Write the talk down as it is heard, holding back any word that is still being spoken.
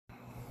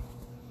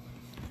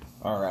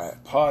All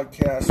right,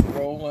 podcast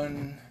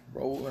rolling.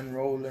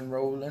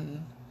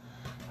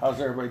 How's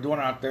everybody doing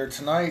out there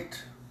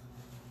tonight?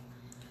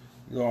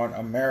 You're on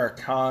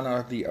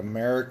Americana, the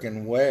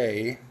American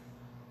Way,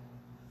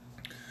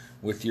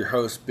 with your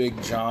host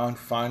Big John.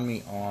 Find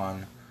me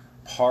on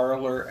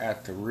Parler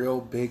at the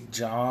Real Big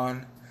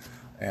John,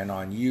 and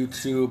on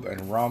YouTube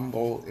and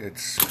Rumble.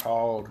 It's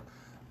called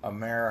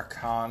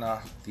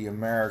Americana, the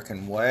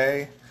American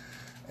Way.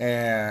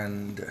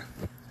 And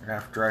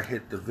after I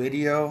hit the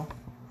video,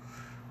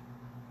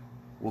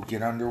 we'll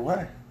get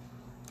underway.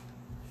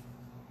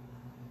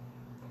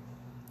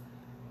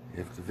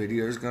 If the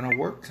video is going to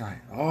work tonight.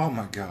 Oh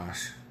my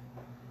gosh.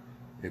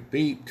 It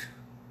beeped.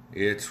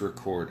 It's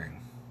recording.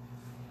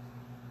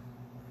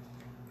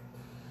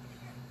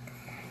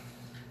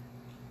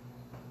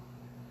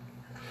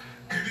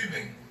 Good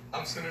evening.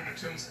 I'm Senator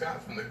Tim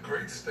Scott from the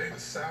great state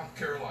of South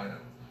Carolina.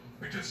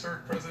 We just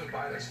heard President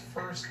Biden's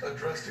first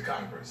address to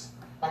Congress.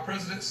 Our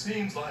president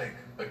seems like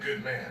a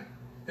good man.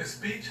 His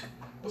speech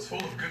was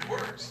full of good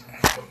words,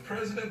 but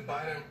President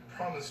Biden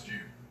promised you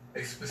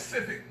a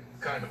specific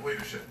kind of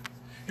leadership.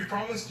 He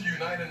promised to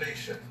unite a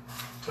nation,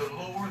 to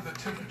lower the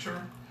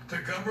temperature, to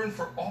govern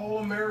for all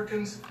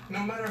Americans,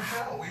 no matter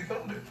how we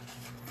voted.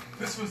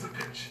 This was the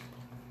pitch.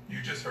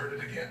 You just heard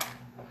it again.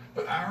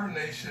 But our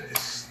nation is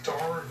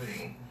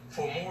starving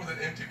for more than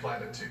empty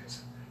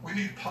platitudes. We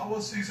need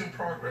policies and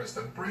progress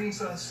that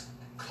brings us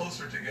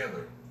closer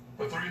together.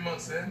 But 3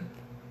 months in,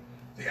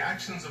 the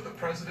actions of the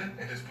president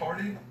and his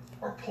party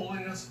are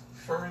pulling us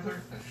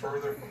further and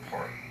further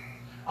apart.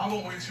 I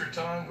won't waste your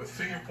time with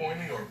finger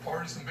pointing or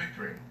partisan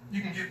victory.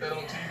 You can get that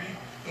on TV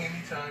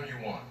anytime you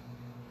want.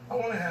 I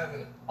want to have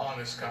an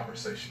honest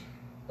conversation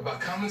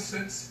about common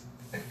sense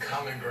and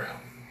common ground,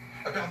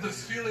 about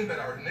this feeling that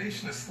our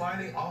nation is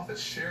sliding off its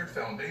shared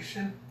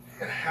foundation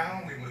and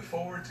how we move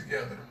forward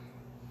together.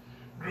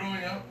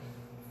 Growing up,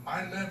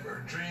 I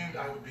never dreamed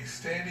I would be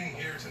standing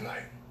here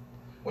tonight.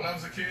 When I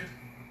was a kid,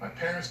 my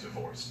parents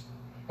divorced.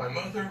 My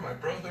mother, my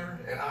brother,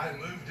 and I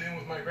moved in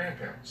with my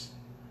grandparents.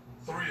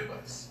 3 of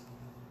us,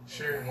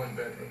 sharing one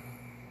bedroom.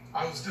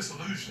 I was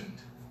disillusioned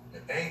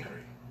and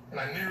angry, and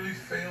I nearly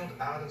failed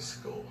out of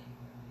school.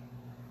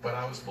 But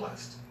I was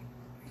blessed.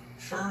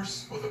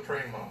 First, with a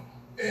praying mom.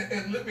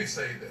 And let me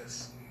say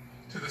this,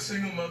 to the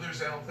single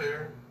mothers out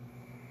there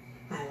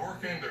who are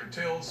working their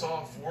tails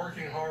off,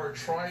 working hard,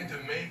 trying to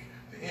make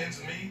the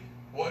ends meet,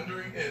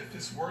 wondering if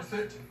it's worth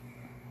it,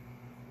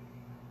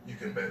 you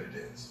can bet it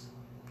is.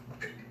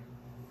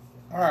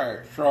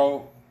 Alright,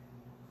 so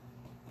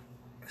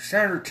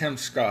Senator Tim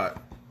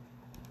Scott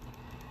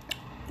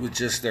was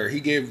just there. He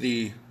gave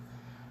the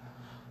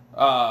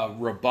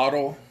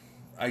rebuttal,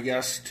 I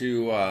guess,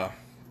 to, I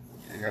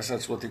guess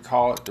that's what they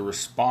call it, the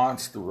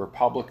response, the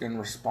Republican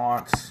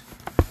response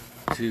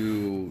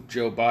to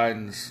Joe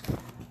Biden's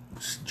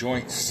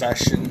joint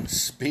session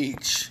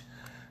speech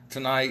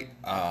tonight.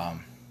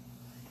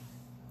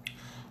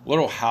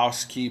 Little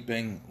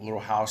housekeeping, little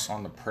house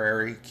on the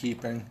prairie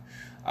keeping.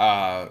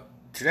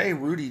 Today,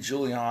 Rudy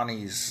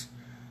Giuliani's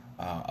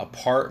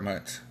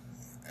apartment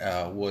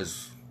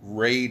was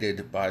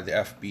raided by the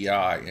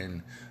FBI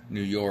in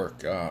New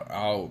York.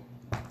 I'll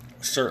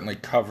certainly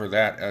cover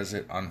that as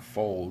it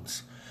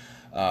unfolds.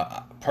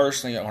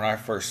 Personally, when I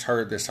first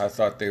heard this, I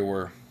thought they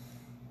were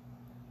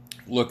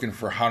looking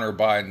for Hunter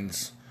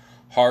Biden's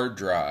hard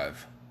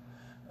drive,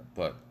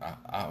 but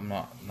I'm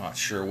not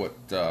sure what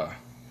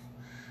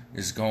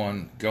is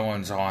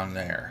goings on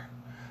there.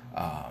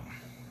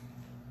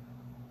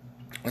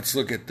 Let's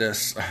look at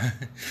this.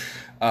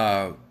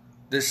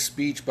 This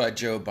speech by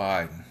Joe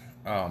Biden.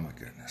 Oh my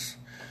goodness.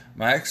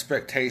 My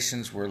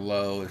expectations were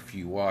low. If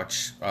you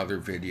watch other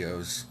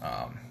videos,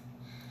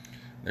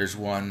 there's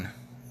one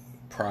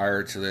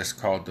prior to this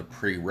called The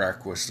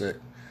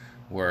Prerequisite,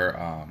 where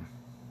I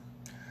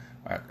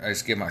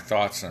just give my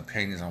thoughts and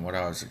opinions on what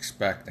I was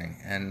expecting.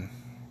 And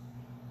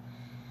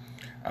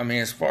I mean,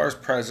 as far as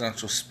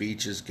presidential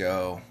speeches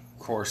go, of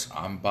course,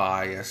 I'm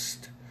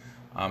biased.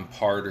 I'm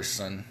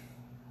partisan.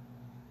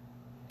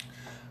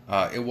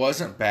 It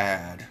wasn't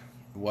bad.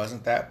 It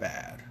wasn't that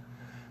bad.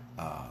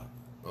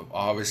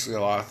 Obviously,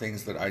 a lot of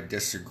things that I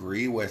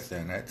disagree with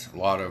in it.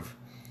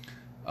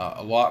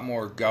 A lot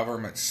more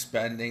government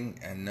spending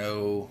and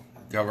no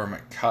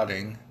government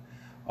cutting.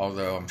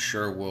 Although I'm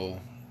sure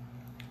we'll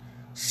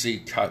see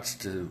cuts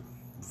to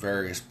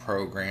various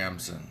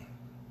programs and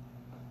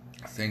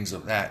things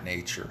of that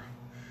nature.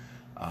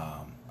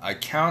 I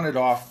counted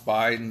off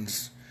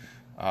Biden's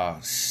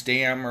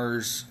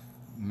stammers,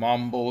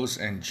 mumbles,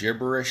 and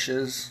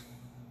gibberishes.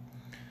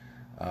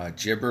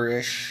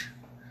 Gibberish.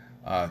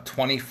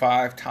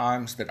 25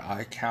 times that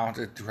I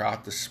counted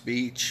throughout the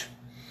speech.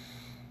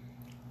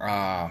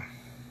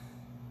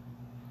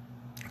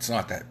 It's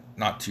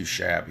not too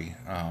shabby.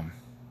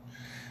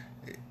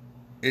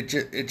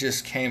 It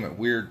just came at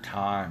weird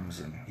times,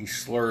 and he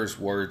slurs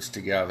words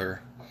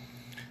together.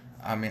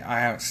 I mean, I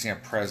haven't seen a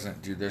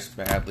president do this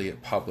badly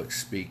at public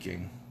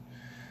speaking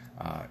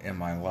in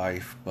my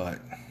life, but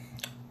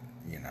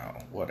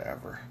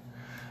whatever.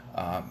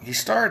 He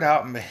started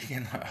out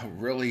making a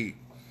really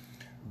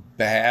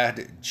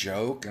bad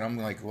joke, and I'm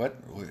like, what?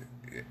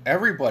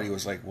 Everybody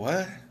was like,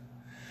 what?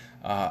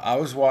 I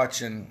was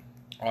watching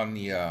on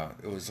the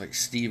it was like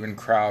Steven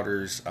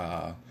Crowder's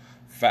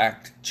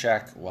fact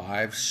check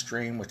live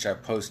stream, which I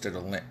posted a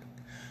link.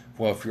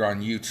 Well, if you're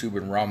on YouTube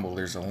and Rumble,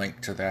 there's a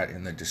link to that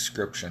in the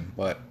description.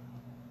 But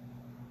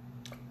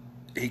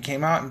he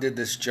came out and did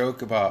this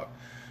joke about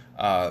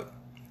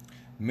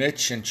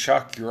Mitch and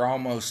Chuck, you're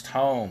almost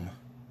home.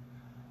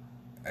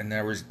 And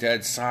there was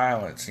dead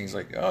silence. And he's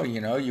like, oh,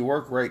 you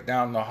work right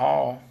down the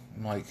hall.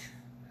 I'm like,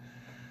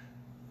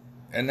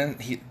 and then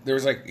he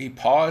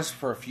paused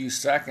for a few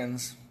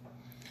seconds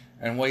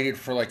and waited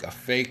for like a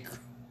fake,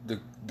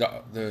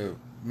 the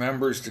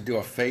members to do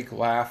a fake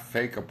laugh,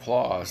 fake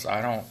applause.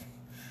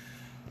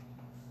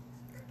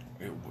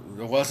 It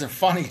wasn't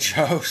funny,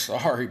 Joe.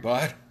 Sorry,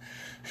 bud.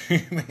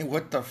 I mean,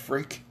 what the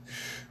freak?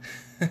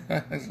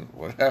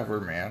 Whatever,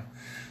 man.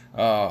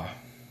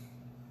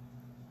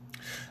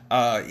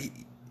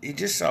 He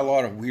just said a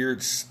lot of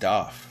weird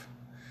stuff.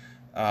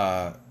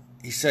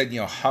 He said,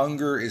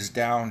 hunger is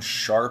down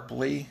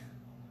sharply.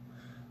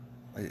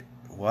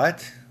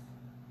 What?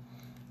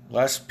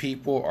 Less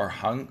people are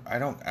I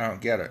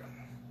don't get it.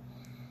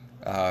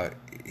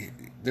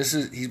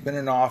 He's been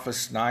in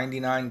office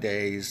 99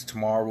 days.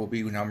 Tomorrow will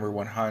be number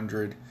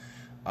 100.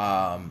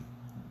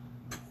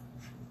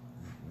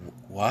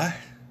 What?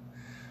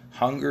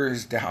 Hunger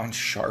is down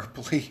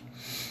sharply.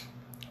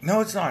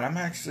 No, it's not. I'm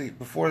actually,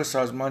 before this,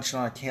 I was munching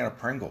on a can of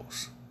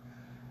Pringles.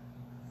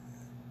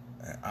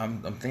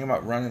 I'm thinking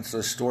about running to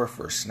the store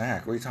for a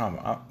snack. What are you talking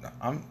about?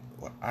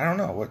 I don't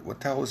know.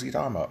 What the hell was he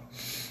talking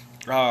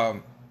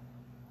about?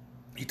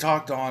 He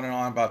talked on and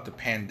on about the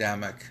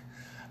pandemic.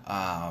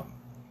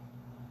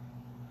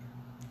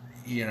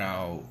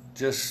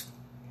 Just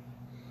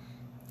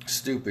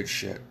stupid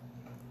shit.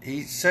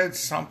 He said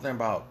something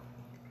about,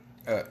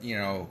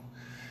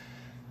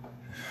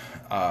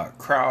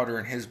 Crowder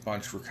and his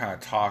bunch were kind of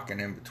talking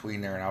in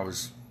between there, and I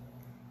was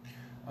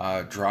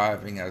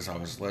driving as I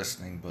was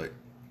listening, but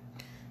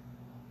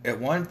at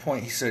one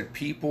point he said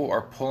people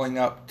are pulling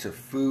up to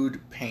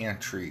food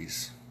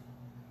pantries,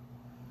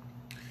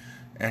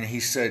 and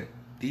he said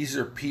these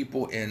are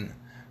people in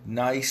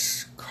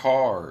nice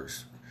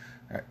cars.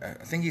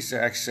 I think he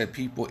actually said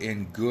people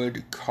in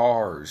good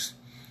cars,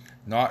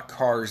 not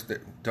cars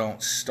that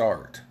don't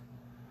start.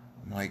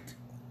 I'm like,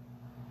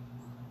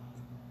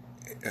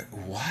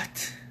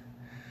 what?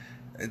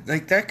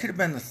 Like, that could have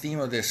been the theme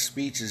of this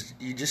speech, is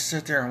you just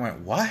sit there and went,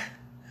 what?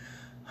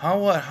 How,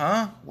 what,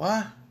 huh?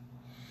 What?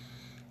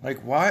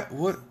 Like, what?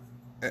 What?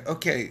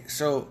 Okay,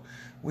 so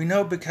we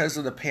know because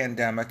of the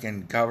pandemic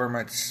and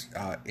government's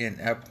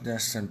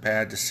ineptness and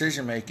bad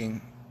decision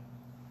making,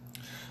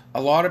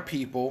 a lot of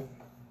people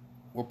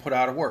were put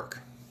out of work.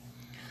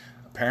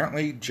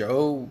 Apparently,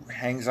 Joe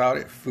hangs out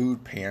at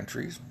food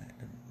pantries.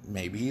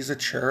 Maybe he's a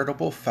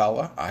charitable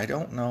fella. I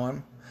don't know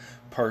him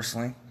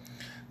personally,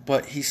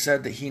 but he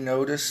said that he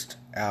noticed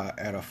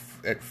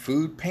at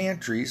food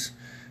pantries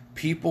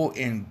people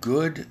in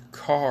good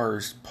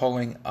cars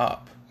pulling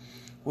up.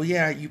 Well,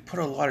 yeah, you put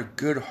a lot of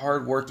good,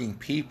 hardworking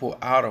people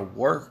out of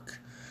work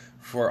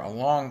for a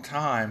long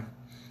time.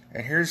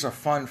 And here's a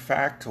fun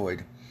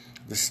factoid: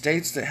 the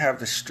states that have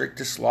the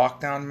strictest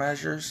lockdown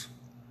measures,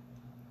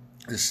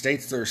 the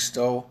states that are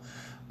still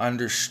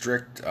under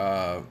strict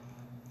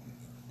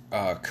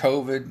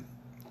COVID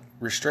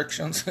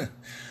restrictions,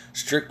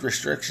 strict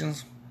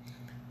restrictions,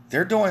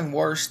 they're doing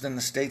worse than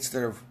the states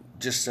that have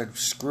just said,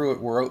 screw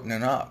it, we're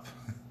opening up.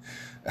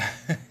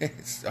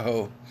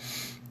 So,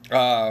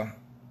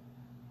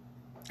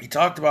 he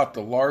talked about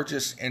the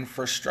largest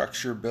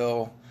infrastructure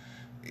bill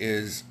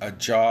is a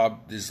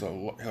job,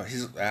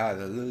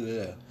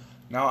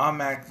 now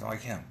I'm acting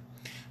like him.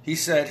 He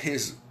said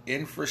his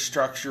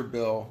infrastructure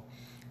bill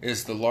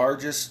is the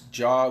largest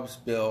jobs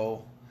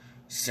bill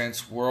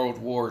since World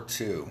War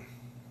II.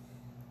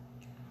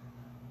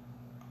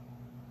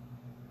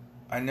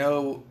 I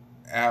know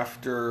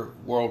after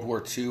World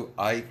War II,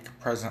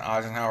 President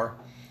Eisenhower,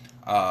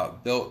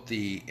 built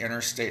the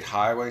interstate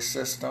highway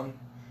system.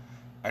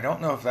 I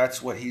don't know if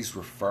that's what he's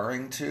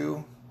referring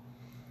to,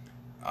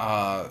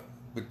 but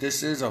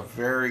this is a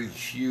very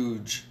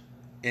huge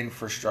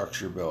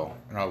infrastructure bill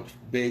and a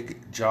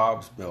big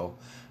jobs bill.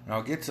 And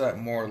I'll get to that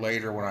more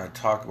later when I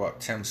talk about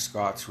Tim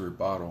Scott's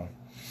rebuttal.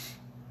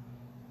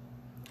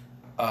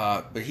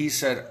 But he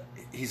said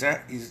he's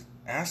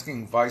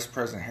asking Vice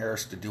President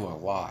Harris to do a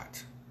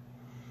lot.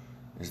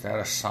 Is that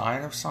a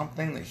sign of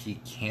something, that he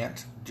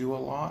can't do a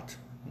lot?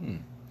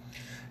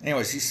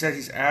 Anyways, he said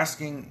he's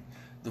asking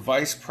the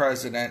Vice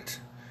President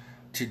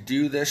to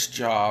do this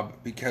job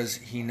because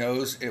he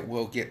knows it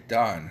will get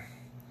done.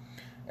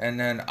 And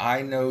then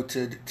I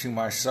noted to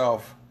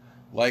myself,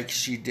 like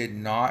she did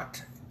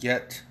not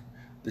get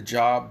the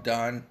job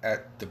done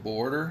at the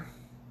border.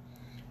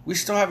 We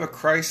still have a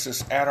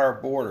crisis at our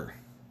border.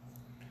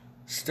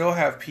 Still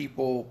have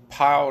people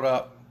piled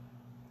up,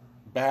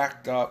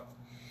 backed up.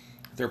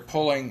 They're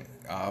pulling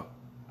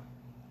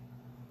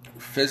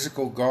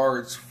physical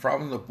guards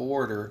from the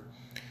border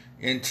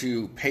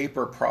into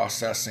paper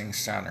processing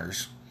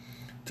centers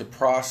to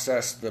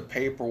process the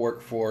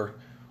paperwork for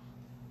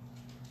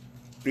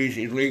these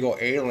illegal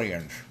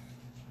aliens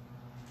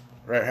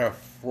that have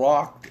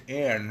flocked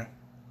in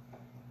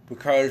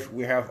because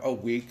we have a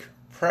weak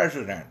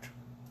president.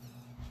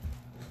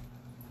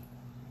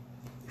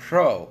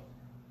 So,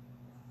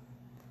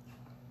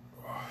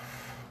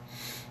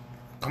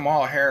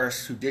 Kamala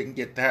Harris, who didn't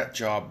get that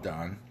job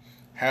done,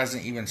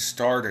 hasn't even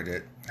started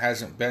it,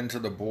 hasn't been to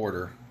the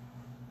border,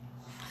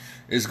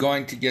 is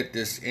going to get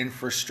this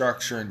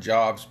infrastructure and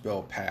jobs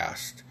bill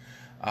passed.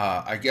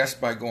 I guess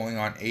by going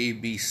on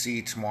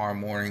ABC tomorrow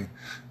morning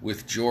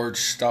with George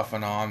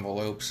stuffing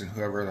envelopes and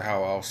whoever the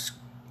hell else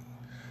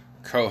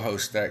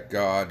co-hosts that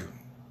god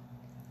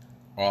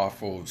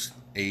awful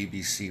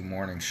ABC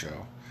morning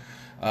show.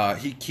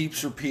 He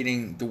keeps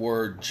repeating the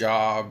word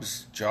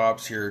jobs,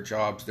 jobs here,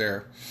 jobs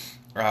there.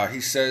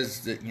 He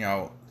says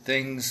that,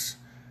 things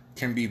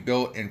can be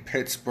built in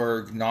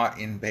Pittsburgh, not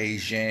in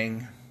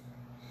Beijing.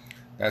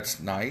 That's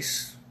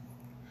nice.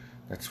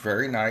 That's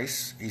very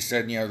nice. He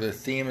said, the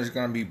theme is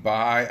going to be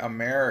Buy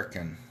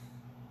American.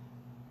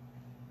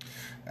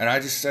 And I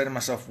just said to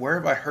myself, where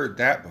have I heard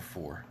that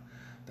before?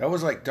 That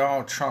was like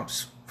Donald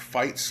Trump's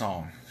fight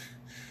song.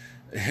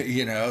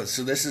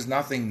 So this is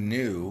nothing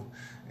new.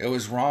 It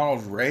was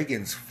Ronald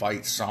Reagan's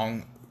fight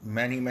song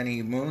many,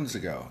 many moons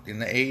ago in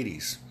the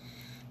 80s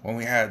when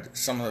we had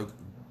some of the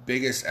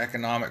biggest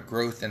economic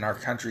growth in our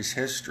country's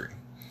history.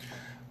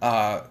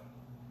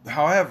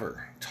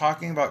 However,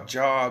 talking about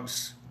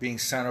jobs being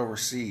sent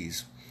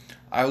overseas,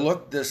 I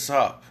looked this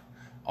up.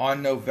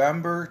 On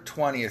November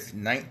 20th,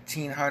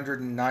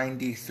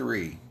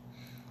 1993,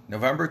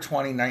 November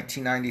 20,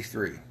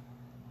 1993,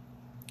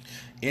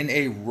 in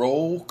a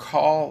roll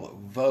call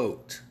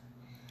vote,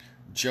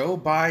 Joe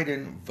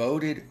Biden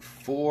voted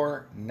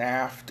for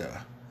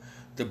NAFTA,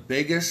 the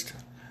biggest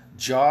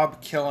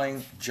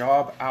job-killing,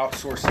 job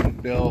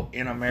outsourcing bill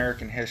in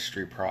American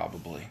history,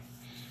 probably.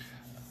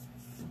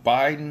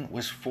 Biden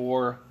was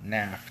for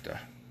NAFTA.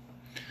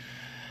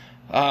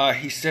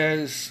 He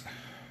says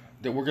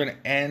that we're going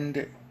to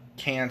end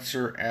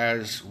cancer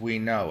as we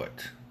know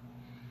it.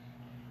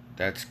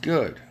 That's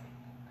good.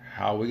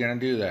 How are we going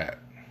to do that?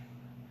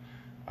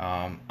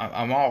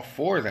 I'm all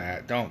for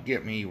that. Don't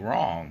get me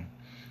wrong.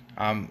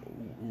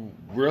 I'm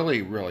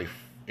really, really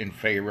in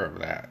favor of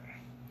that.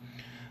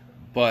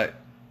 But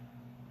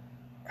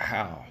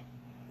how?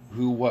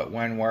 Who, what,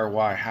 when, where,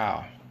 why,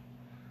 how?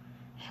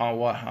 How,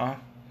 what, huh?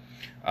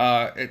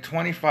 At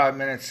 25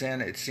 minutes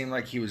in, it seemed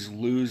like he was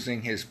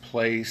losing his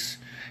place.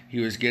 He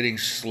was getting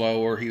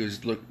slower. He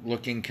was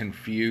looking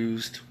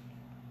confused.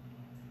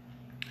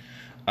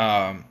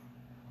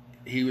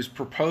 He was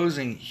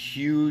proposing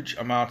huge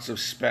amounts of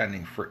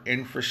spending for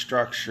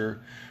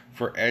infrastructure,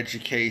 for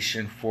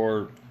education,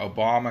 for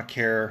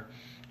Obamacare,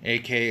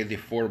 aka the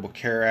Affordable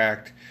Care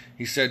Act.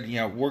 He said,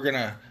 we're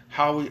gonna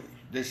how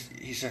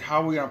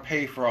are we gonna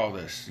pay for all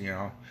this?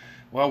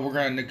 Well, we're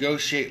gonna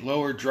negotiate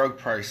lower drug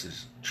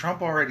prices.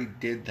 Trump already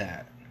did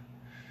that,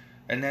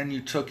 and then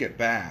you took it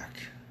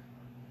back.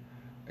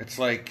 It's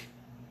like,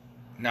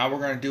 now we're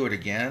gonna do it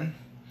again.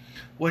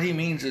 What he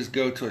means is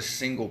go to a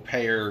single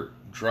payer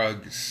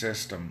drug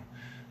system.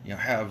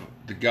 Have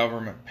the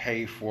government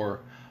pay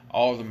for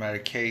all the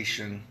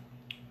medication,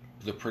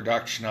 the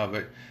production of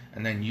it,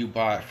 and then you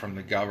buy it from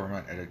the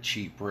government at a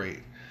cheap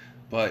rate.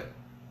 But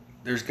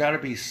there's got to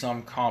be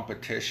some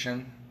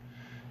competition.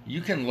 You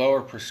can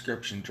lower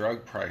prescription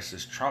drug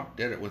prices. Trump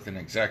did it with an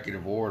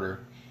executive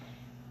order.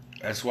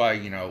 That's why,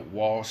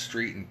 Wall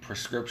Street and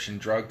prescription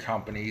drug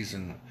companies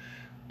and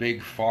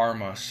big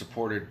pharma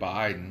supported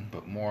Biden,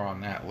 but more on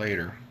that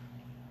later.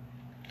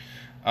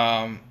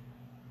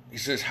 He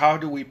says, how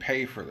do we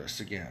pay for this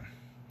again?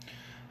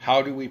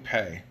 How do we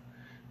pay?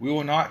 We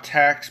will not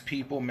tax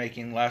people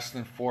making less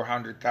than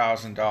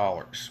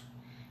 $400,000.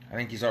 I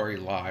think he's already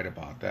lied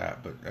about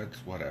that, but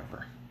that's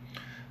whatever.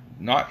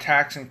 Not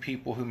taxing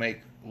people who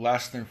make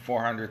less than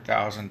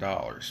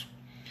 $400,000.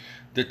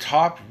 The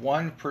top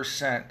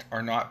 1%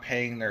 are not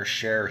paying their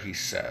share, he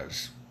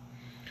says.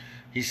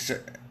 He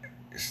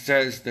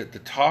says that the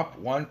top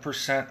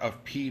 1%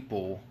 of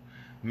people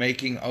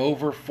making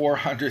over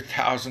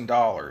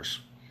 $400,000.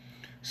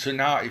 So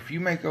now, if you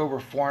make over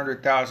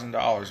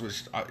 $400,000,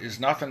 which is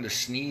nothing to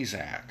sneeze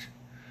at,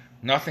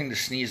 nothing to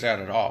sneeze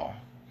at all.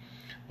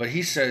 But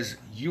he says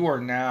you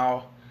are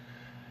now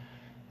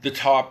the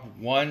top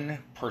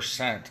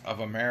 1% of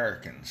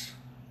Americans.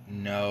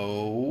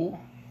 No,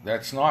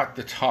 that's not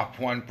the top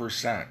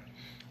 1%.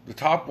 The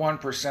top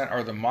 1%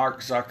 are the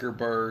Mark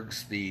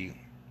Zuckerbergs, the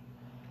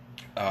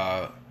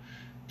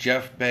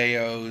Jeff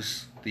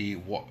Bezos, the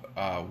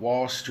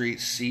Wall Street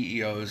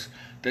CEOs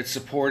that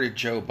supported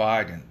Joe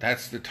Biden.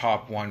 That's the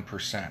top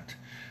 1%.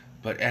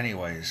 But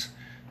anyways,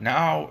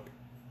 now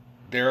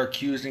they're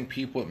accusing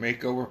people that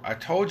make over... I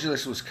told you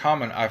this was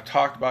coming. I've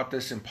talked about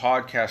this in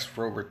podcasts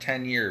for over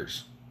 10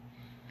 years.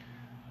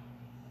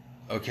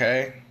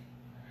 Okay?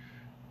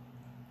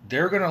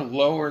 They're going to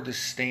lower the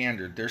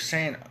standard. They're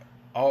saying,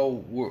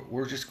 oh,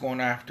 we're just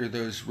going after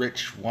those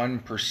rich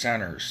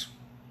 1%ers.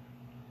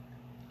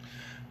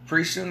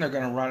 Pretty soon they're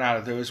going to run out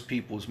of those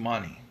people's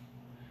money.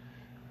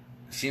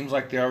 It seems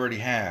like they already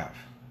have.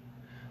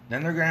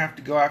 Then they're going to have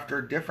to go after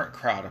a different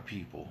crowd of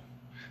people.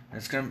 And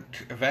it's going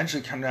to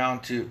eventually come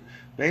down to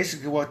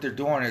basically what they're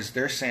doing is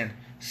they're saying,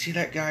 see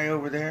that guy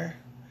over there?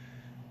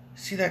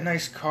 See that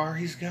nice car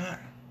he's got?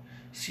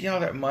 See all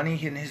that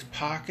money in his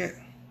pocket?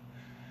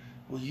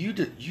 Well,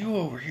 you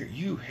over here,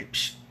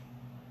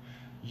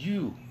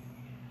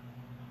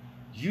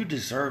 you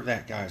deserve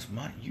that guy's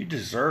money. You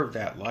deserve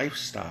that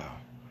lifestyle.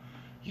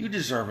 You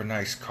deserve a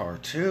nice car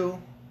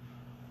too.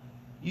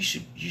 You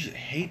should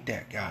hate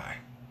that guy.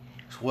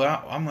 So,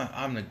 well,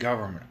 I'm the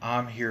government.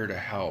 I'm here to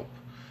help.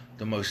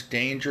 The most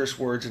dangerous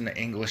words in the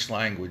English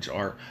language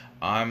are,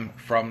 I'm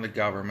from the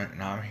government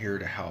and I'm here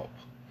to help.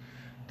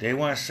 They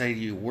want to say to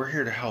you, we're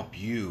here to help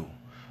you.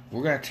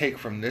 We're going to take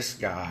from this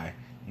guy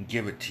and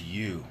give it to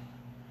you.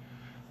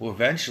 Well,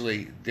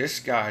 eventually, this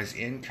guy's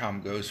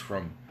income goes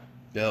from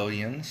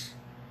billions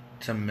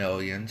to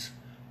millions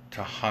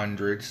to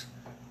hundreds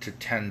to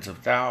tens of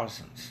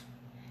thousands.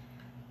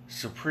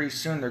 So pretty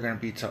soon they're going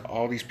to be to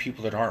all these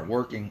people that aren't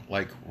working,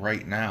 like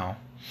right now,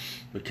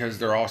 because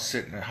they're all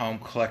sitting at home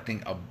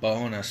collecting a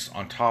bonus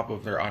on top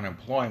of their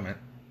unemployment.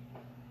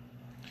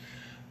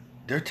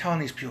 They're telling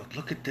these people,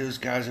 look at those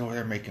guys over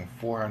there making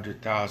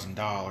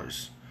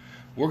 $400,000.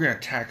 We're going to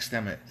tax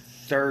them at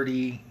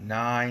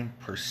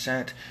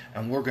 39%,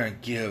 and we're going to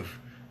give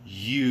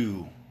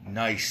you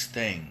nice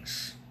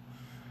things.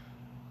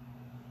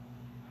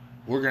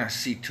 We're going to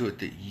see to it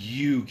that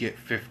you get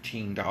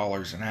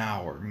 $15 an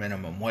hour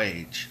minimum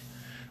wage.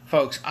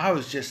 Folks, I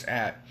was just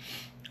at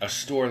a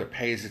store that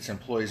pays its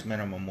employees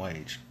minimum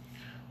wage.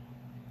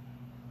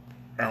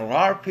 And a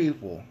lot of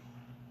people,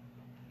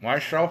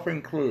 myself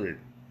included,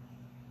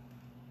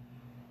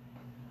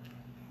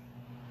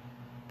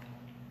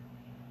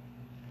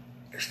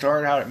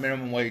 started out at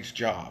minimum wage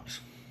jobs.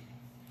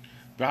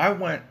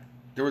 But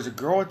there was a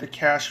girl at the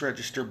cash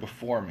register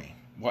before me.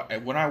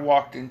 When I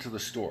walked into the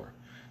store,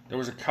 there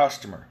was a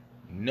customer,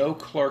 no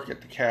clerk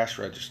at the cash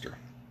register.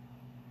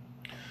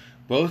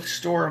 Both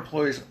store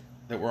employees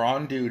that were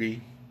on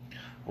duty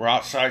were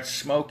outside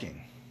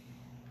smoking.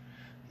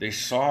 They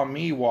saw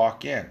me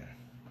walk in.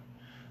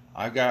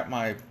 I got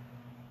my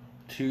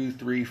 2,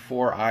 3,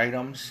 4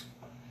 items,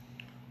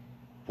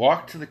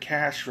 walked to the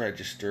cash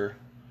register.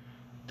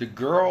 The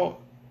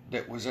girl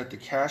that was at the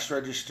cash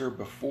register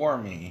before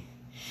me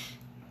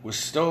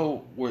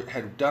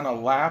had done a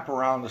lap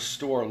around the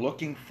store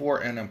looking for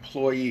an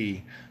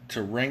employee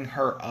to ring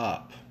her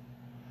up.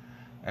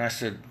 And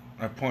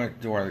I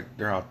pointed to where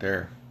they're out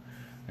there.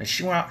 And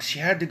she went out, she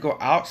had to go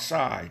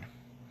outside,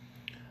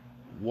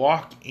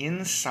 walk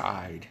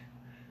inside,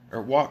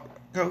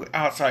 go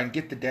outside and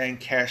get the dang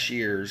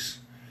cashiers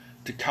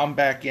to come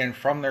back in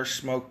from their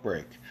smoke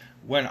break.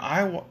 When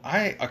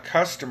a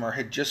customer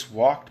had just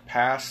walked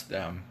past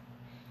them,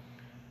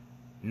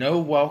 no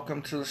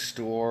welcome to the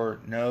store,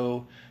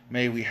 no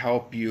may we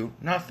help you,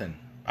 nothing.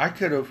 I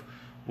could have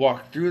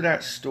walked through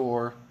that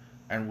store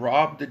and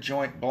robbed the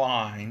joint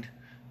blind.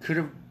 Could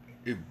have,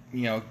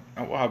 would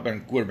have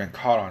been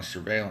caught on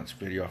surveillance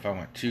video if I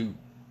went too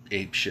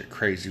apeshit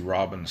crazy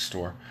robbing the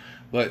store.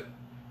 But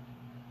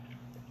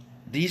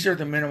these are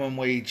the minimum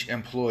wage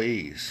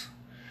employees.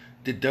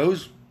 Did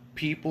those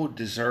people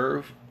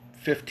deserve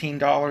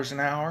 $15 an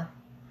hour?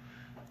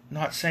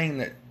 Not saying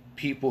that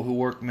people who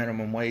work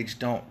minimum wage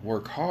don't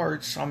work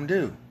hard. Some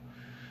do.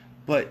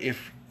 But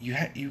if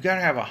you got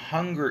to have a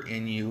hunger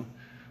in you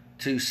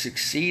to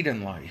succeed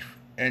in life.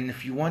 And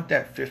if you want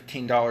that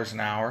 $15 an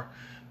hour,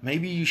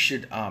 maybe you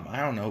should,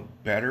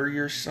 better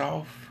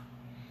yourself.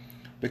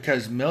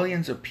 Because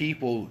millions of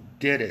people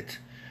did it,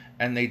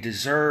 and they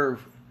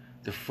deserve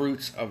the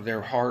fruits of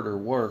their harder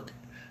work.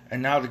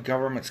 And now the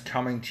government's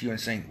coming to you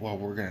and saying, well,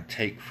 we're going to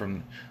take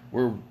from,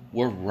 we're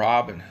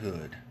Robin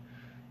Hood.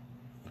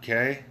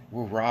 Okay?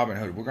 We're Robin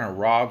Hood. We're going to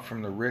rob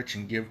from the rich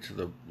and give to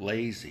the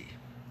lazy.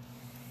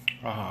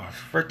 Oh, it's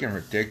freaking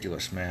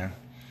ridiculous, man.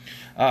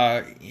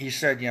 He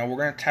said, we're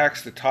going to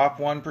tax the top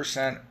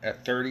 1%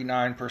 at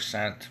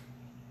 39%,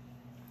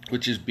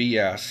 which is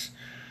BS.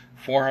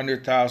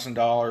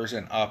 $400,000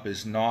 and up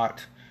is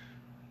not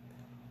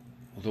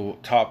the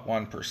top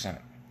 1%.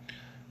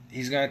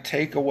 He's going to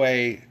take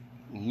away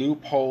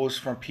loopholes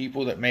from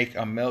people that make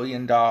 $1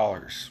 million.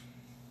 Now,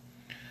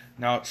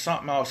 it's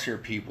something else here,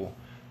 people.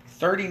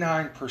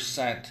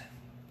 39%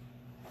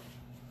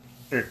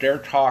 that they're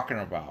talking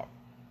about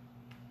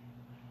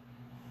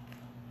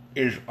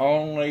is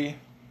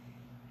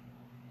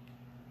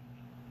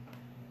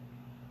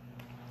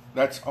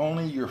that's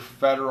only your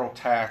federal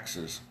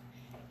taxes.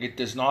 It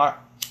does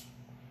not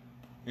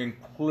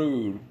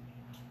include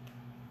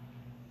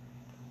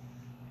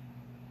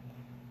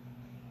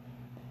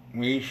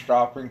me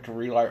stopping to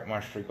relight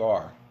my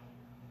cigar.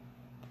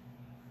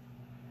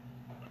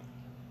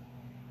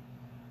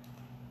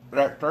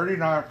 That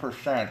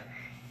 39%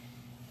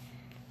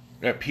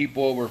 that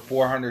people over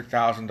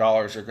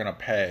 $400,000 are going to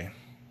pay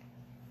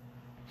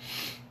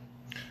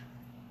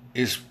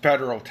is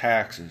federal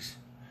taxes.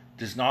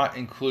 Does not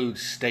include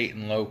state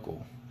and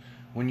local.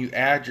 when you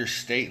add your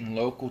state and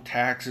local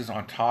taxes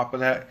on top of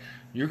that,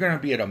 you're going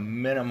to be at a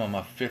minimum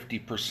of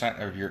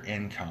 50% of your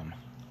income.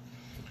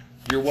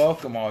 You're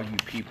welcome, all you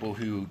people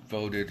who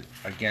voted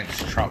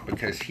against Trump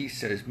because he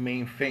says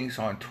mean things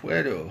on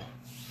Twitter.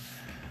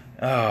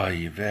 Oh,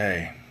 you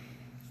vey.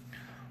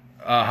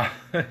 I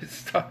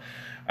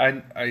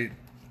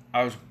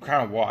was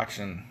kind of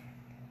watching,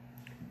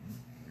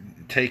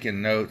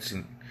 taking notes,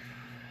 and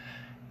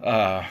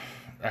I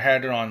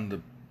had it on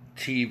the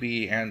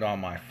TV and on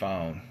my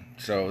phone.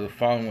 So the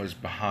phone was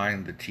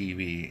behind the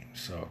TV.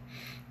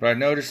 But I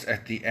noticed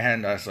at the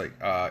end, I was like,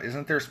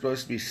 isn't there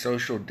supposed to be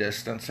social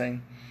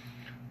distancing?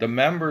 The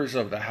members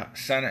of the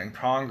Senate and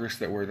Congress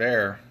that were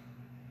there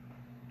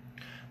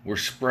were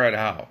spread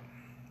out.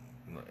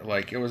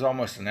 Like it was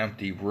almost an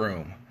empty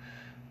room.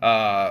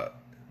 But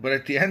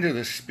at the end of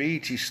the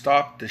speech, he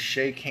stopped to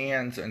shake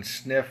hands and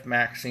sniff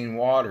Maxine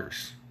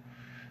Waters.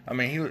 I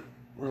mean, he was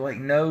like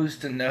nose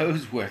to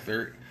nose with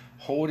her,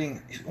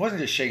 holding. It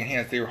wasn't just shaking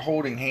hands; they were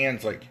holding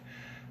hands, like,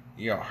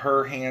 you know,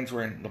 her hands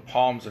were in the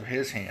palms of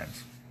his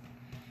hands.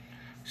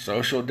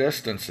 Social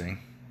distancing.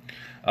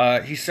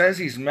 He says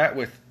he's met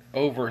with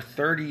over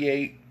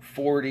 38,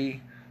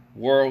 40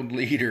 world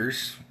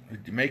leaders.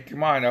 Make your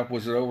mind up.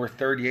 Was it over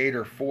 38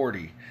 or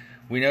 40?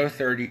 We know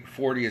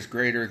 40 is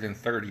greater than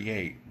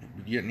 38.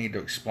 You didn't need to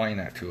explain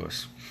that to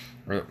us.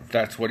 Or if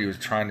that's what he was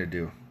trying to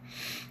do.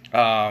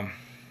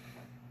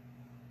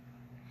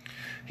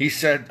 He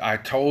said, I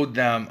told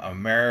them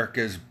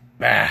America's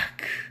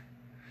back.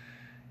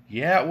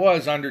 Yeah, it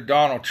was under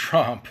Donald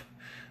Trump.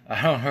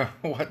 I don't know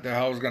what the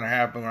hell is going to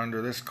happen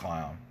under this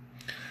clown.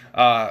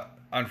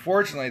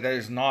 Unfortunately, that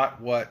is not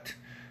what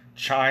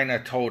China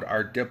told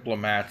our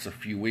diplomats a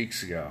few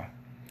weeks ago.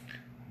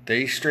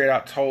 They straight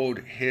out told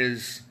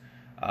his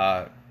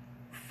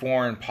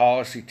foreign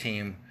policy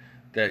team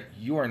that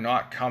you are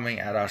not coming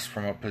at us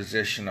from a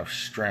position of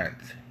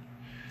strength.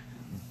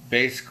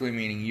 Basically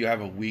meaning you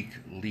have a weak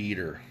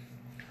leader.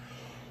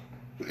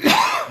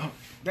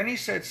 Then he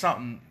said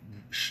something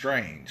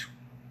strange.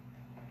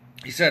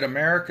 He said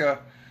America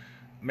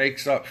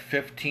makes up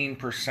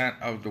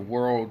 15% of the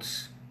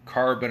world's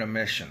carbon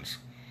emissions.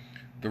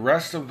 The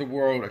rest of the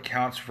world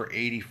accounts for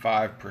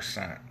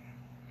 85%.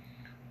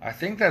 I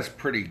think that's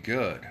pretty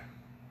good.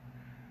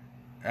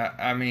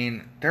 I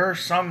mean, there are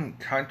some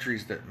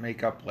countries that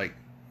make up like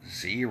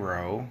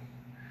 0.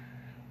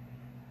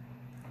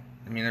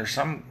 I mean, there's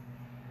some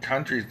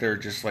countries that are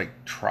just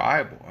like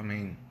tribal. I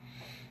mean,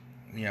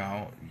 you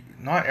know,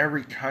 not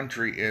every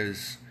country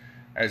is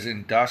as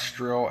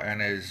industrial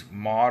and as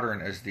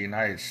modern as the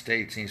United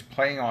States. And he's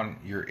playing on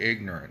your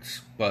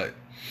ignorance. But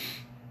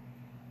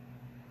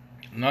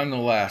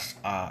nonetheless,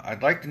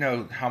 I'd like to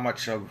know how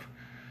much of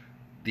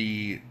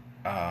the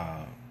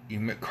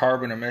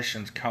carbon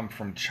emissions come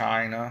from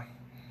China,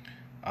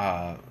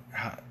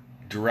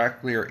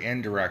 directly or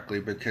indirectly,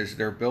 because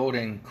they're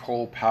building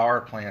coal power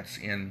plants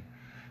in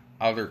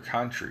other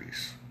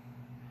countries.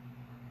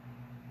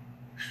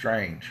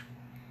 Strange.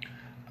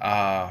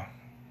 But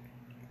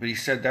he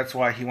said that's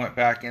why he went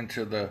back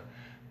into the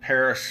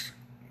Paris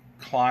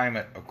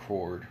Climate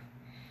Accord.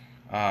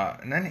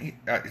 And then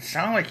it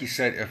sounded like he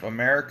said if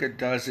America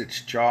does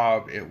its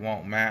job, it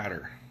won't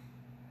matter.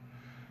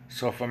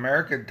 So if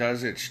America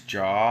does its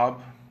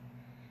job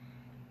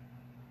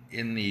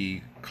in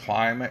the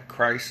climate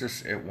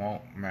crisis, it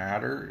won't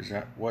matter? Is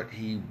that what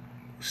he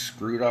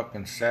screwed up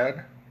and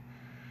said?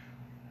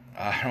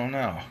 I don't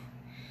know.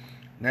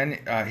 And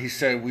then he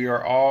said we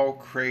are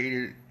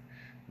created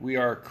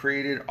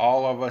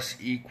all of us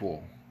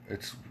equal.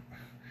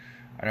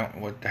 I don't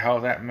know what the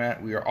hell that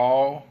meant. We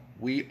are,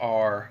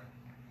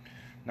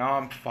 now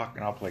I'm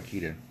fucking up like he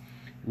did.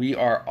 We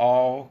are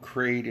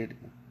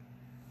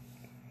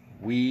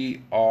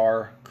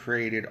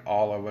created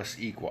all of us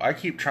equal. I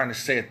keep trying to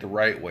say it the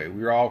right way.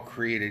 We are all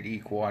created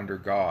equal under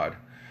God.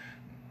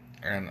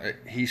 And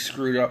he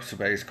screwed up so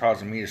bad, he's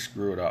causing me to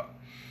screw it up.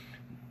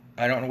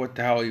 I don't know what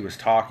the hell he was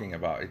talking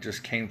about. It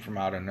just came from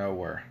out of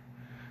nowhere.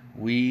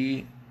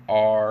 We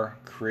are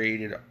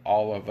created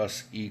all of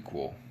us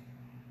equal.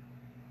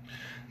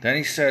 Then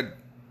he said,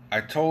 I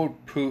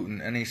told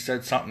Putin, and he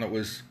said something that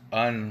was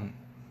it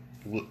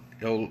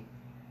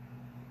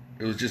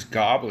was just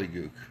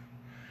gobbledygook.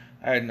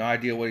 I had no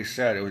idea what he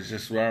said. It was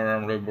just like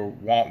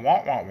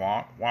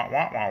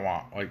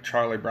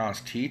Charlie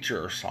Brown's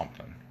teacher or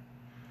something.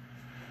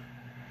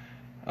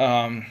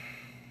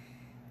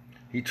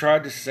 He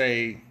tried to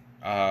say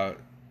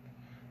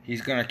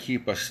he's going to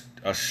keep a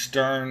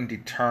stern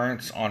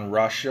deterrence on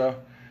Russia,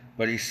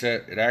 but he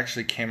said it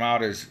actually came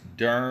out as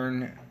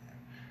Dern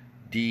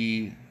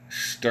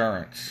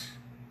deterrence.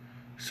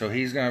 So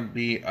he's going to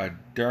be a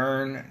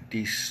Dern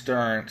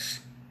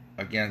deterrence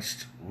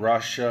against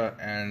Russia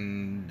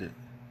and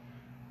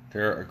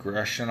their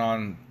aggression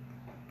on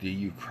the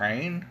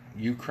Ukraine,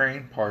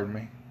 pardon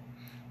me.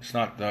 It's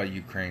not the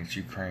Ukraine, it's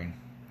Ukraine.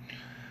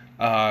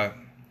 I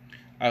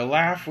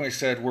laughed when he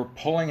said we're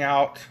pulling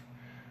out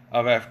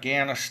of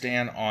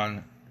Afghanistan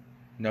on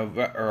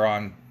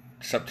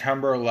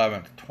September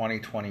 11th,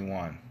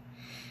 2021.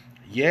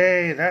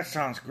 Yay, that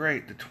sounds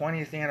great. The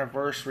 20th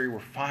anniversary, we're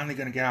finally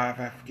going to get out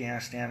of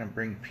Afghanistan and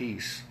bring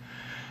peace.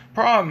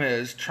 Problem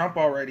is, Trump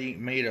already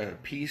made a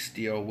peace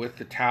deal with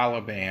the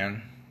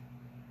Taliban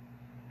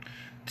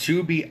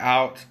to be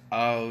out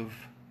of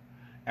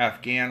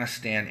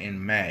Afghanistan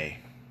in May,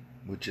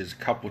 which is a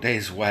couple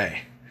days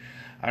away.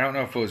 I don't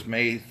know if it was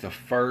May the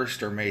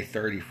 1st or May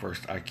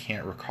 31st. I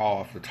can't recall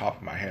off the top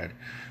of my head.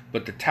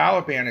 But the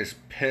Taliban is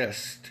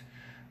pissed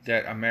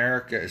that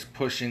America is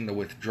pushing the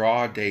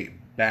withdrawal date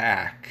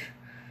back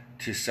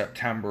to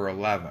September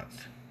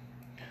 11th.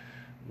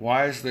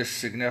 Why is this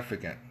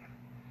significant?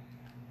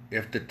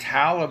 If the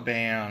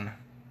Taliban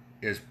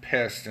is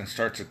pissed and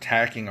starts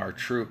attacking our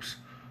troops,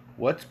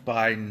 what's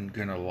Biden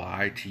going to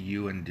lie to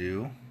you and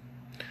do?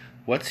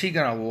 What's he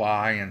going to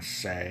lie and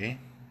say?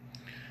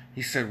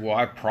 He said, well,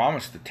 I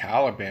promised the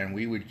Taliban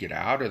we would get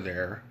out of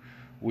there.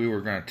 We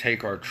were going to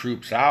take our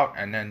troops out,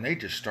 and then they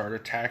just started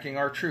attacking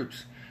our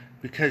troops.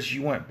 Because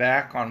you went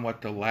back on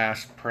what the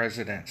last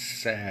president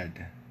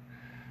said.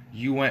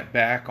 You went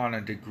back on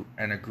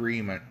an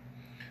agreement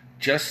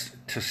just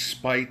to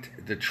spite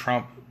the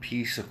Trump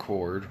peace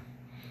accord,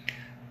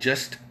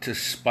 just to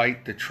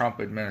spite the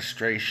Trump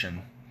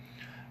administration,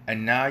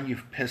 and now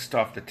you've pissed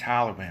off the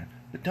Taliban.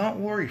 But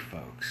don't worry,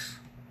 folks.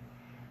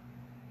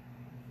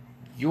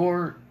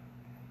 Your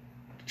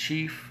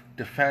chief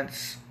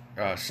defense,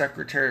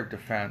 secretary of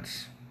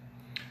defense,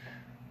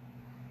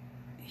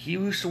 he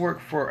used to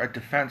work for a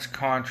defense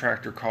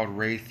contractor called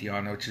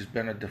Raytheon, which has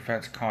been a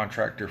defense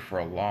contractor for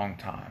a long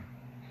time.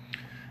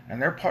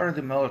 And they're part of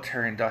the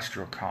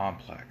military-industrial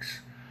complex.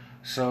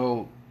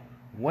 So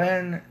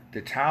when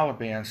the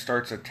Taliban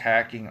starts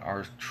attacking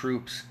our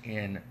troops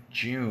in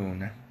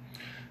June,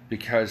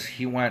 because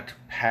he went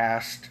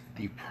past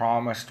the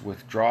promised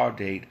withdrawal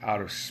date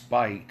out of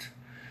spite,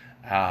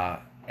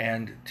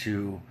 and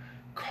to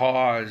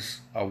cause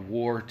a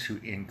war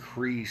to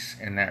increase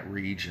in that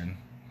region,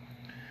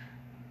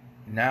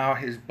 now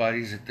his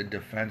buddies at the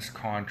defense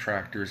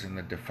contractors in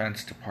the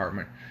Defense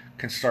Department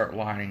can start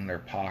lining their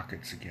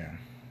pockets again.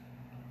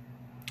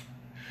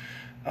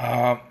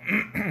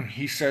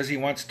 He says he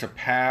wants to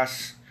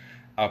pass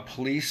a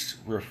police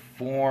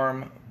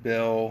reform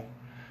bill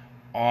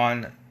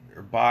on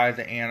or by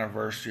the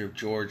anniversary of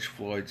George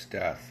Floyd's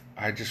death.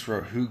 I just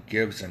wrote, who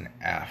gives an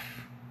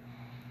F?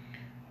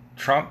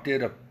 Trump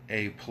did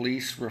a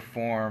police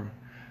reform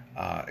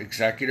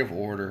executive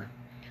order.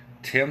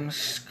 Tim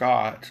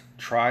Scott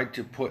tried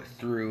to put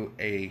through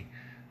a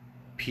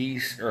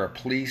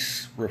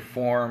police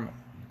reform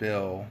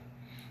bill,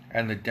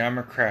 and the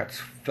Democrats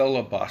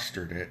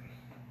filibustered it.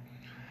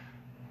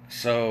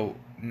 So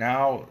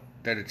now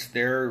that it's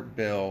their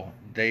bill,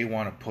 they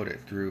want to put it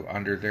through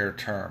under their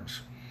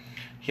terms.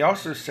 He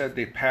also said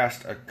they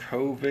passed a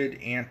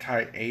COVID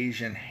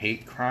Anti-Asian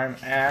Hate Crime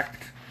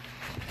Act.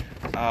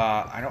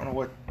 I don't know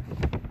what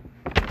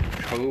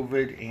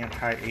COVID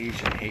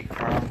Anti-Asian Hate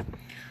Crime.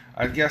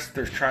 I guess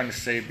they're trying to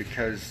say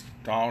because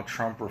Donald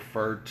Trump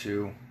referred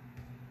to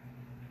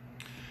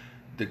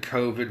the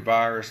COVID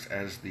virus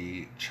as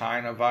the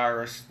China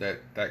virus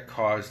that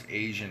caused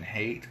Asian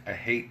hate.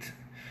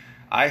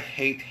 I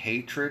hate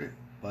hatred,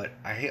 but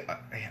I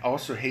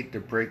also hate to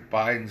break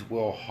Biden's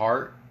will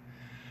heart.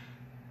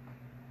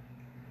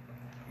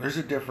 There's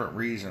a different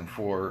reason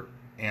for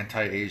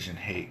anti-Asian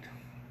hate.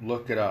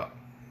 Look it up.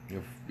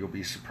 You'll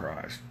be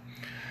surprised.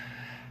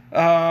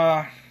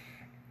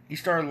 He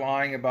started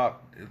lying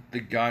about the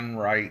gun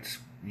rights,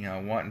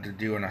 wanting to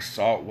do an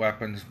assault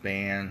weapons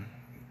ban.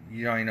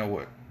 You don't even know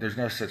what, there's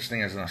no such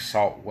thing as an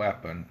assault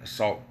weapon,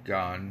 assault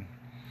gun.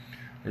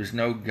 There's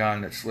no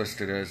gun that's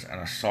listed as an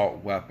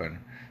assault weapon.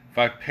 If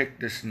I pick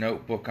this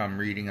notebook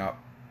I'm if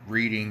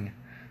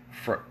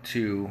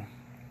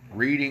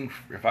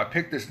I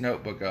pick this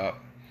notebook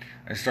up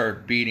and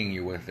start beating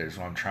you with it, is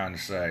what I'm trying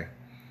to say.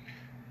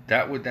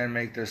 That would then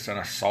make this an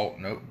assault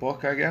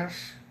notebook, I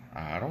guess.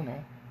 I don't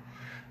know.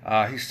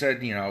 He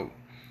said,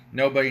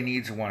 nobody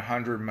needs a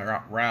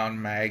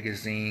 100-round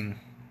magazine.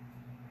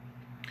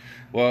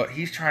 Well,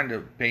 he's trying to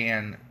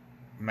ban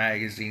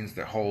magazines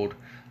that hold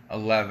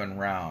 11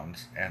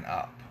 rounds and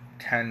up,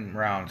 10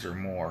 rounds or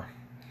more.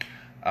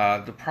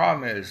 The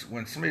problem is,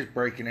 when somebody's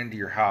breaking into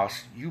your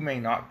house, you may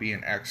not be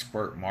an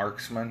expert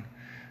marksman,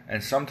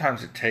 and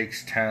sometimes it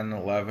takes 10,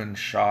 11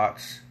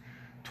 shots,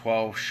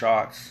 12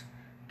 shots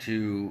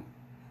to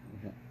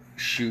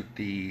shoot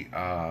the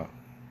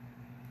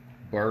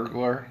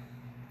burglar.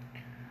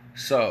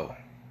 So,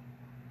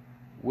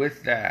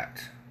 with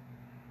that,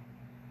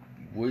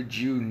 would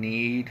you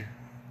need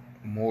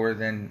more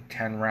than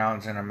 10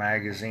 rounds in a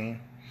magazine?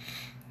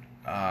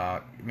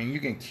 You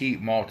can keep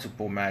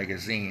multiple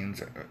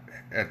magazines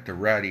at the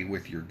ready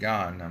with your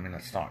gun.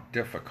 That's not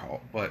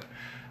difficult, but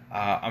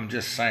I'm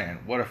just saying,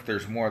 what if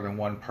there's more than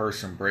one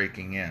person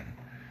breaking in?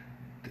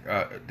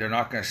 They're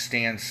not going to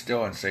stand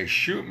still and say,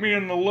 shoot me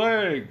in the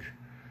leg.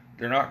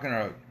 They're not going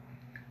to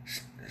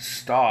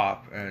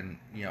stop and,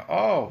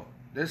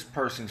 this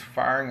person's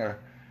firing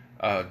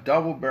a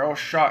double-barrel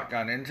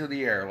shotgun into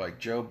the air like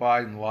Joe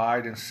Biden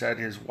lied and said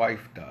his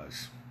wife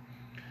does.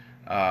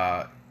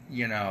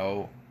 you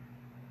know,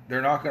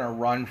 they're not going to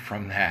run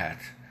from that.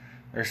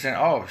 They're saying,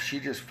 oh, she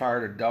just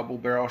fired a double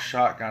barrel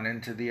shotgun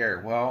into the air.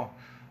 Well,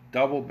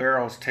 double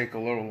barrels take a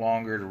little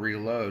longer to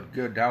reload.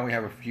 Good, now we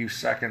have a few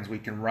seconds we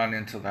can run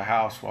into the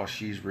house while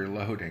she's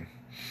reloading.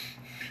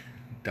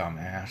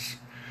 Dumbass.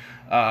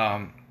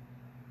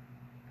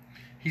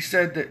 He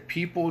said that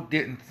people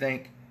didn't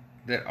think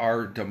that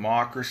our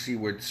democracy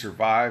would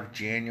survive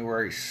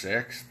January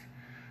 6th.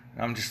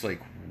 And I'm just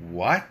like,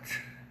 what?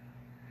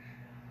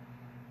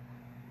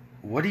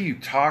 What are you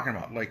talking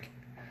about? Like,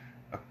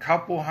 a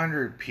couple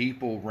hundred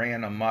people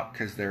ran amok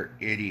because they're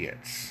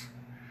idiots.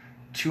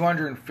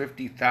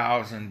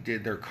 250,000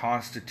 did their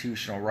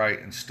constitutional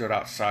right and stood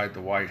outside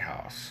the White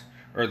House,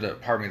 or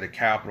the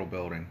Capitol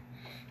building,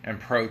 and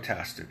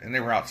protested. And they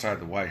were outside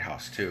the White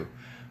House too.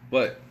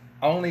 But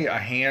only a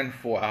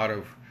handful out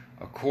of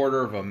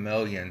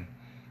 250,000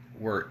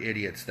 were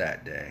idiots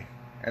that day.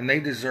 And they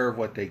deserve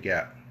what they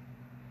get.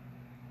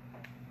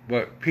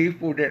 But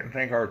people didn't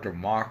think our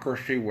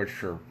democracy would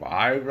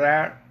survive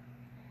that.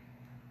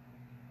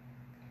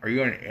 Are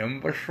you an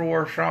imbecile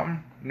or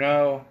something?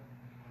 No.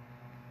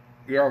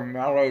 You're a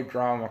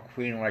melodrama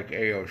queen like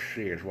AOC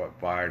is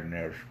what Biden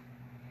is.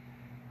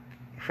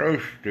 So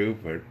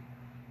stupid.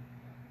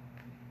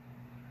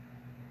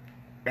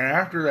 And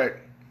after that,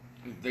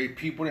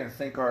 people didn't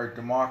think our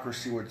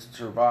democracy would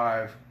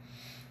survive.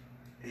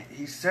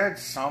 He said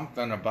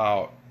something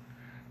about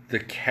the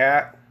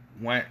cat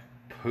went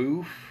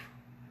poof.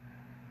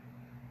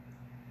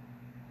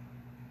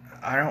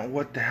 I don't know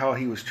what the hell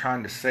he was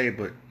trying to say,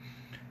 but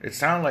it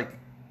sounded like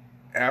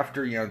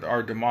after,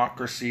 our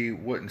democracy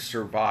wouldn't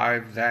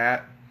survive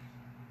that.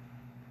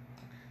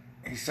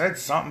 He said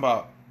something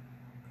about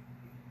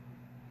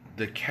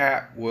the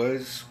cat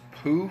was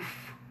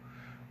poof,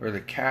 or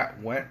the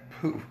cat went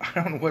poof. I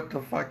don't know what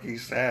the fuck he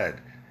said.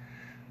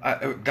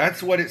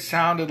 That's what it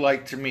sounded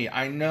like to me.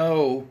 I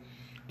know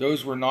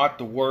those were not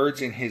the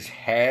words in his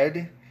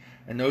head,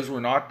 and those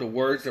were not the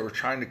words that were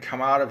trying to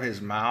come out of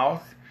his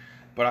mouth.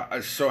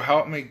 But so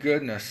help me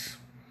goodness,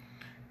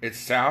 it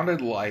sounded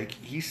like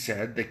he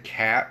said the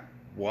cat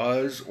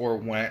was or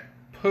went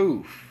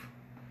poof.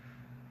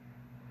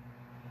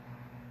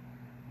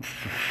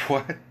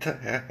 What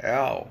the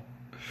hell?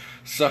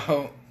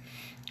 So,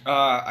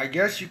 I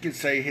guess you could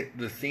say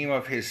the theme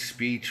of his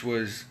speech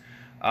was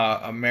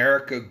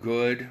America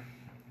good,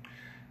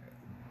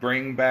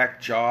 bring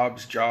back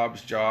jobs,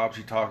 jobs, jobs.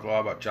 He talked a lot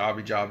about jobs.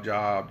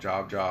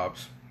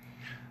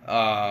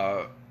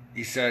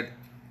 He said,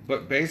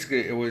 but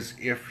basically it was,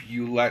 if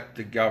you let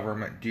the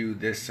government do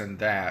this and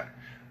that,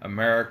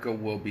 America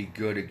will be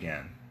good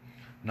again.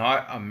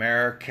 Not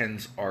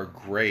Americans are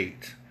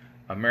great.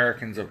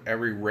 Americans of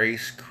every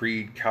race,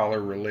 creed, color,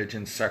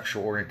 religion,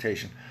 sexual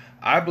orientation.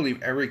 I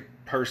believe every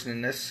person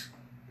in this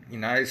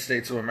United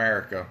States of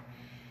America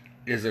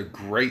is a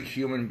great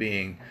human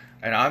being.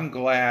 And I'm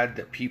glad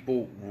that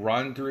people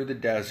run through the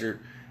desert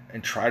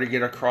and try to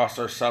get across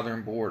our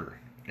southern border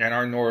and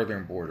our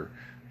northern border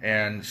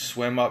and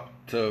swim up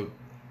to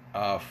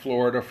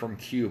Florida from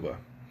Cuba.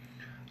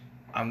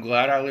 I'm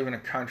glad I live in a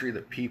country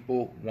that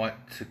people want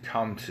to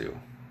come to,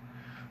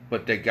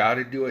 but they got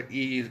to do it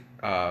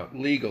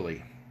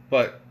legally.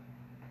 But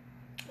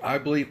I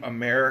believe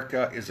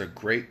America is a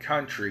great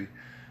country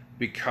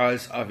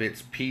because of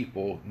its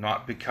people,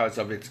 not because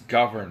of its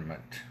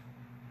government.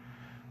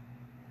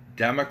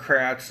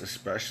 Democrats,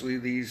 especially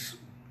these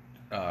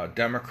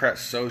Democrat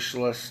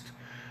socialists,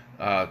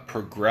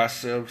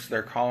 progressives,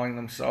 they're calling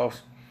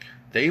themselves,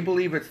 they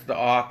believe it's the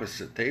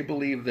opposite. They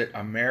believe that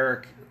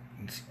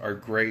Americans are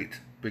great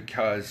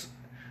because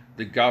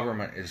the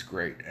government is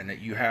great, and that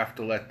you have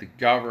to let the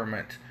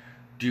government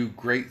do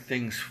great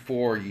things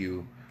for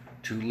you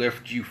to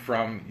lift you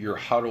from your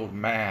huddled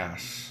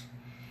mass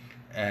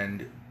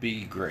and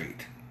be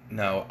great.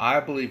 No,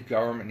 I believe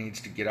government needs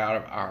to get out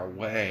of our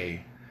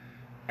way,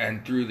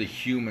 and through the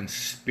human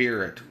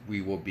spirit we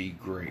will be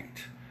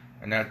great.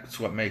 And that's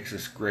what makes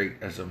us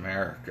great as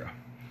America.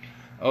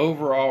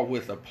 Overall,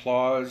 with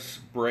applause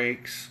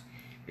breaks,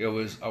 it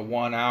was a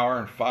 1 hour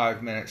and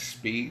 5 minute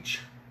speech.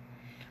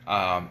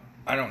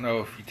 I don't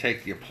know if you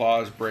take the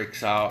applause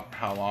breaks out,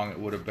 how long it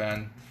would have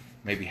been.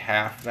 Maybe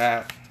half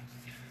that.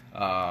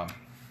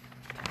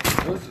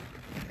 It was a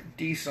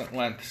decent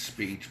length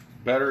speech.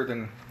 Better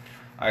than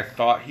I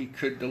thought he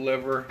could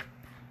deliver.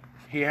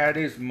 He had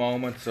his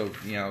moments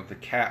of, the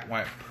cat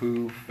went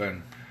poof,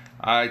 and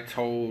I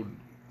told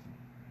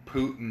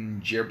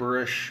Putin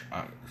gibberish,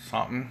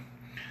 something.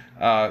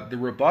 The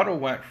rebuttal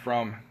went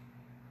from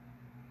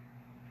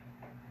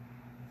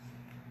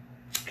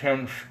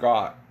Tim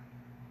Scott.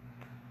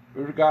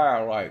 Who's a guy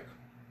I like.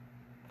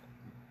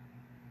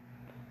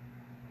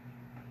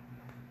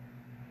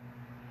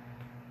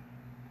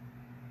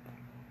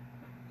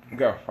 I'm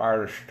gonna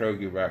fire the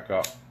stogie back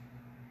up.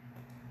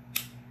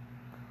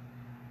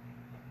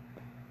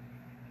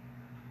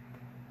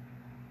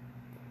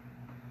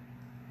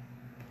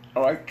 I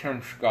like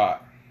Tim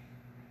Scott.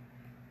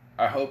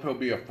 I hope he'll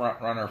be a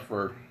front runner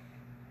for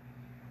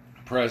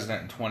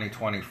president in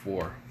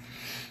 2024.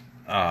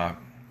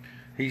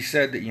 He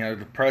said that,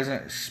 the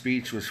president's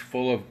speech was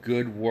full of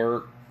good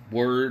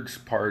words.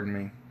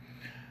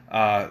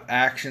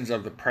 Actions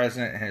of the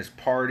president and his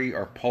party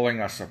are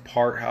pulling us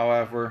apart,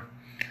 however.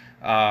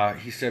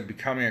 He said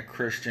becoming a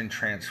Christian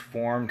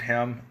transformed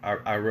him.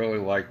 I really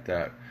like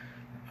that.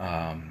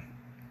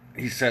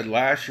 He said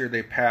last year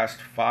they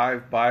passed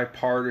 5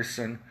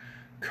 bipartisan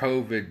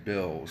COVID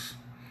bills,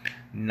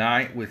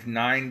 with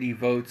 90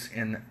 votes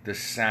in the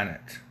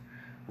Senate.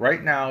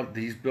 Right now,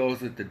 these bills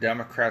that the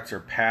Democrats are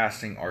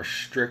passing are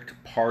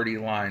strict party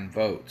line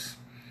votes.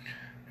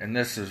 And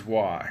this is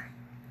why.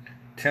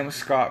 Tim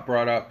Scott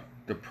brought up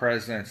the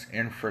president's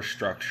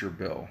infrastructure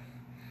bill.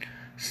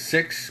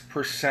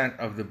 6%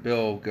 of the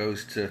bill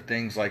goes to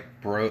things like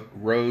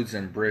roads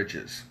and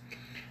bridges.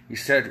 He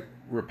said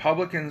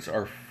Republicans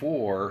are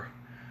for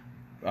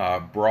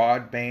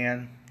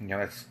broadband,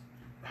 that's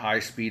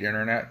high-speed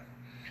internet.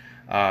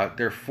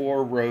 They're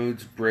for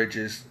roads,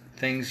 bridges,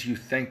 things you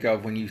think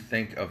of when you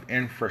think of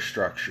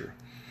infrastructure.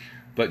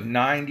 But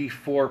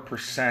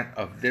 94%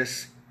 of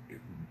this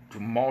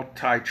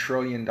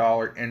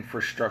multi-trillion-dollar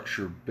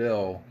infrastructure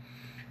bill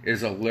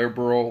is a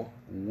liberal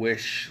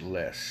wish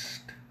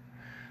list.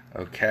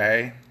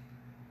 Okay?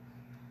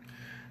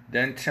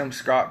 Then Tim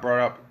Scott brought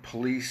up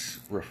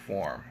police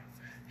reform.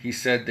 He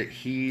said that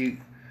he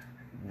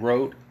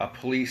wrote a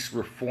police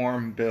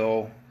reform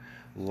bill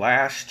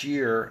last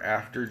year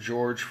after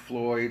George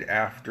Floyd,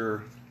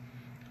 after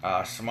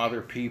some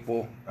other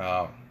people.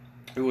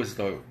 It was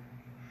the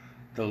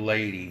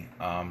lady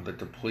that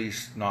the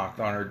police knocked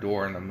on her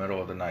door in the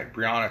middle of the night,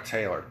 Breonna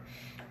Taylor.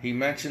 He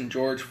mentioned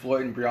George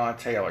Floyd and Breonna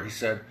Taylor. He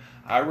said,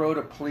 I wrote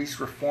a police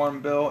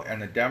reform bill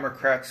and the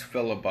Democrats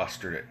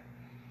filibustered it.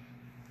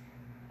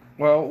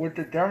 Well, with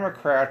the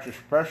Democrats,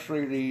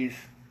 especially these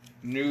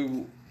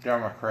new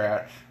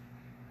Democrats,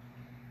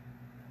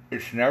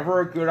 it's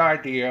never a good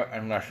idea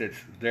unless it's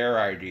their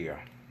idea.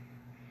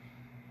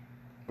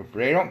 If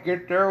they don't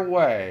get their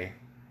way,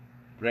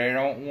 they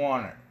don't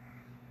want it.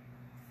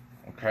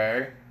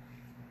 Okay?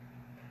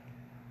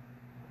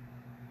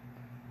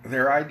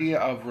 Their idea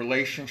of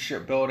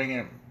relationship building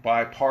and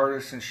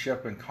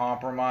bipartisanship and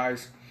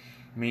compromise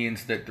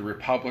means that the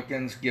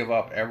Republicans give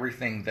up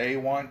everything they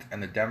want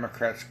and the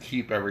Democrats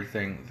keep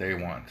everything they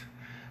want.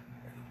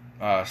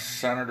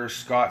 Senator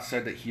Scott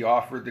said that he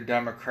offered the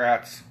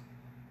Democrats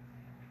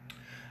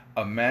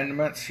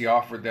amendments. He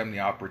offered them the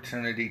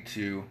opportunity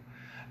to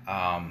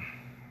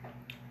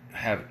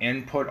have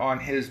input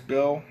on his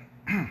bill.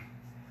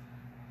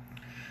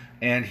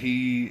 And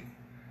he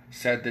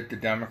said that the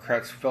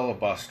Democrats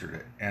filibustered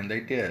it, and they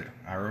did.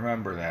 I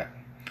remember that.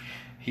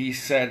 He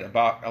said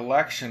about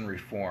election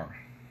reform,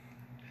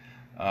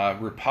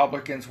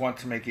 Republicans want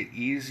to make it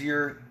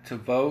easier to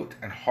vote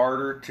and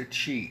harder to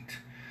cheat.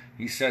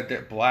 He said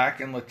that black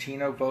and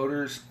Latino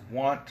voters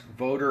want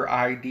voter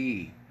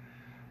ID.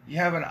 You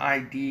have an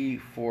ID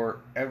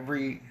for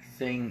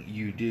everything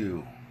you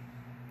do.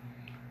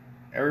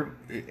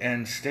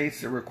 And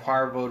states that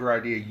require voter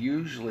ID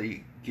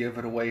usually give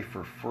it away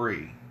for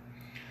free.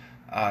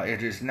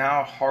 It is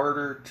now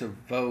harder to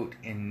vote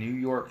in New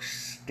York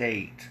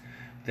State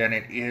than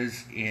it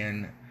is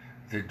in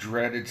the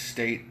dreaded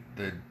state,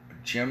 the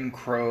Jim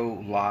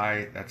Crow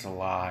lie. That's a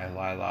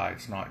lie.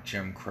 It's not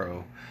Jim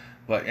Crow.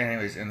 But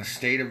anyways, in the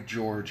state of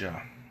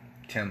Georgia,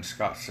 Tim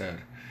Scott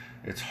said,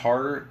 it's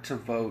harder to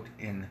vote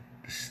in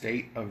the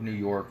state of New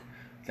York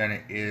than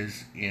it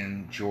is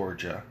in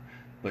Georgia.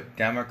 But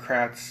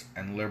Democrats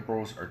and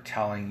liberals are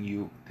telling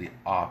you the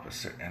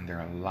opposite, and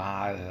they're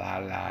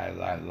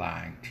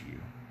lying to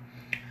you.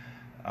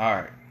 All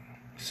right.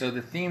 So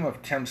the theme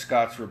of Tim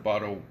Scott's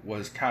rebuttal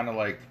was kind of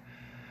like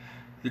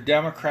the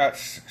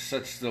Democrats,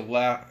 such the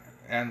left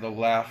and the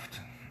left,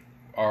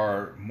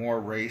 are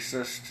more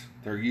racist.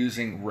 They're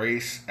using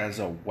race as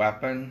a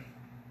weapon.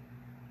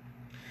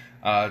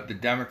 The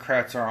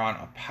Democrats are on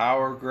a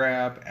power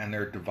grab, and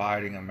they're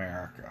dividing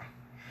America.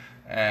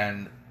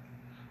 And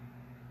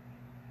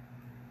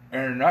in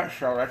a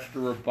nutshell, that's the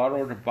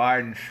rebuttal to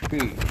Biden's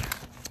speech.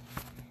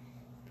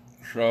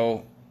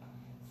 So,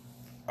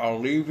 I'll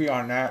leave you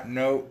on that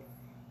note.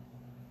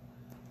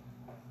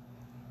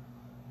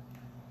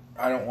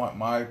 I don't want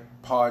my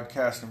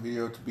podcast and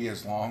video to be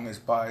as long as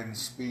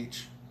Biden's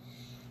speech.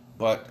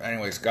 But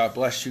anyways, God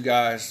bless you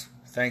guys.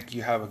 Thank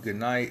you. Have a good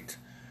night.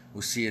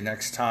 We'll see you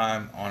next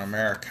time on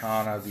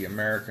Americana, the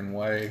American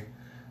Way.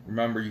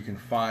 Remember, you can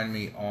find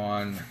me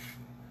on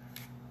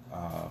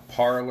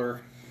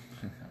Parler.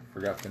 I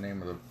forgot the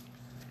name of the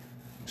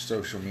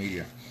social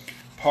media.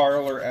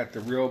 Parler at the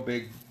Real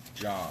Big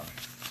John.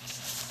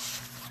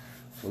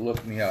 So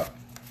look me up.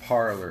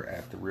 Parler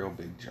at the Real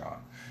Big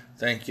John.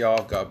 Thank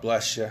y'all. God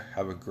bless you.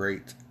 Have a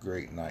great,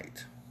 great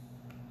night.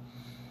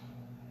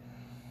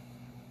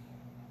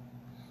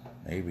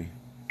 Maybe.